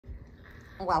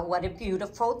Well, what a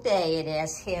beautiful day it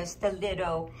is. Here's the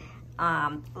little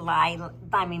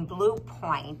blue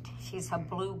point. She's a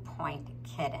blue point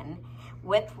kitten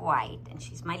with white, and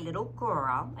she's my little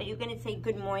girl. Are you going to say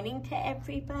good morning to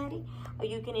everybody? Are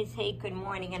you going to say good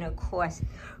morning? And of course,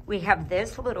 we have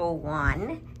this little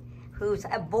one who's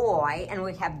a boy, and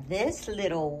we have this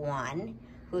little one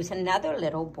who's another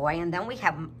little boy, and then we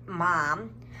have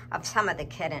mom of some of the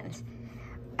kittens.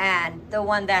 And the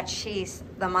one that she's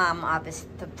the mom of is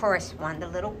the first one, the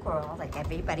little girl, like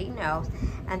everybody knows.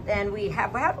 And then we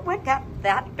have, well, we got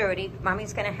that dirty.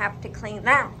 Mommy's gonna have to clean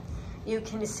that. You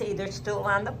can see they're still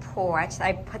on the porch.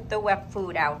 I put the wet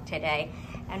food out today.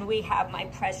 And we have my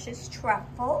precious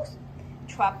truffles.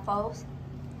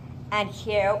 And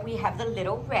here we have the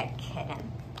little red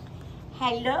kitten.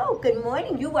 Hello, good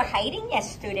morning. You were hiding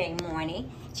yesterday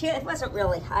morning. She wasn't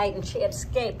really hiding, she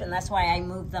escaped, and that's why I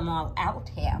moved them all out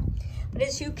here. But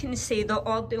as you can see, they're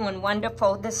all doing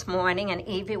wonderful this morning, and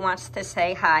Evie wants to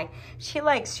say hi. She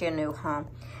likes your new home.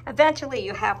 Eventually,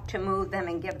 you have to move them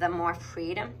and give them more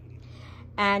freedom.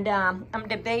 And I'm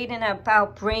debating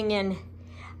about bringing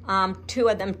 2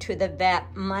 of them to the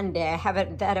vet Monday. I have a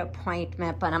vet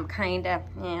appointment, but I'm kind of,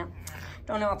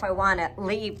 don't know if I want to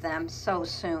leave them so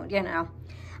soon, you know.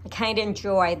 I kind of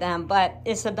enjoy them, but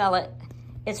Isabella,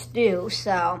 it's due,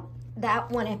 so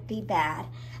that wouldn't be bad.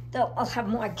 Though I'll have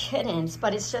more kittens,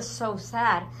 but it's just so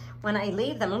sad when I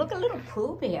leave them. Look, a little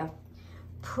Pooh Bear.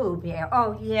 Pooh Bear,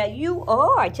 oh yeah, you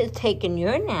are just taking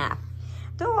your nap.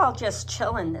 They're all just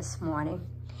chilling this morning,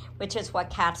 which is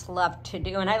what cats love to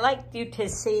do. And I like you to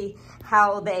see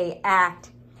how they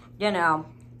act, you know,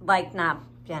 like not,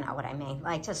 you know what I mean,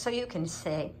 like just so you can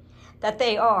see that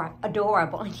they are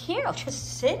adorable. And here,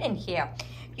 just sit in here.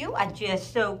 You are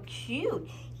just so cute.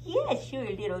 Yes, you're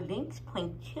a little lynx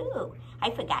point too.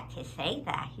 I forgot to say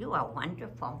that. You are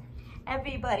wonderful.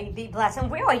 Everybody be blessed.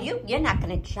 And where are you? You're not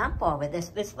going to jump over this.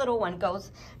 This little one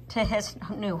goes to his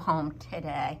new home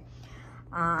today.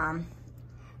 Yeah,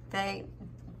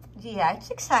 it's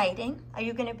exciting. Are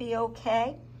you going to be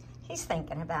okay? He's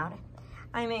thinking about it.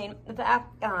 I mean, that,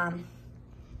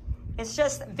 it's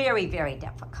just very, very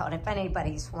difficult. If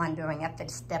anybody's wondering if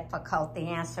it's difficult, the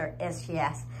answer is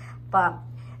yes. But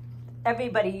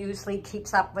everybody usually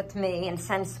keeps up with me and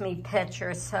sends me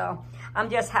pictures, so I'm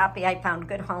just happy I found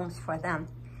good homes for them.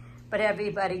 But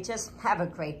everybody, just have a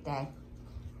great day.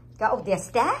 Go, there's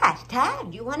Dad.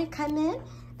 Dad, you want to come in?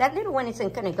 That little one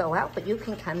isn't going to go out, but you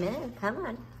can come in. Come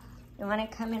on. You want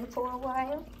to come in for a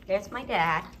while? There's my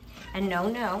dad. And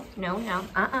no.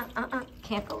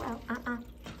 Can't go out.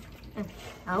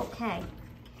 Okay.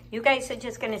 You guys are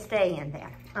just going to stay in there.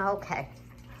 Okay.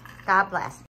 God bless.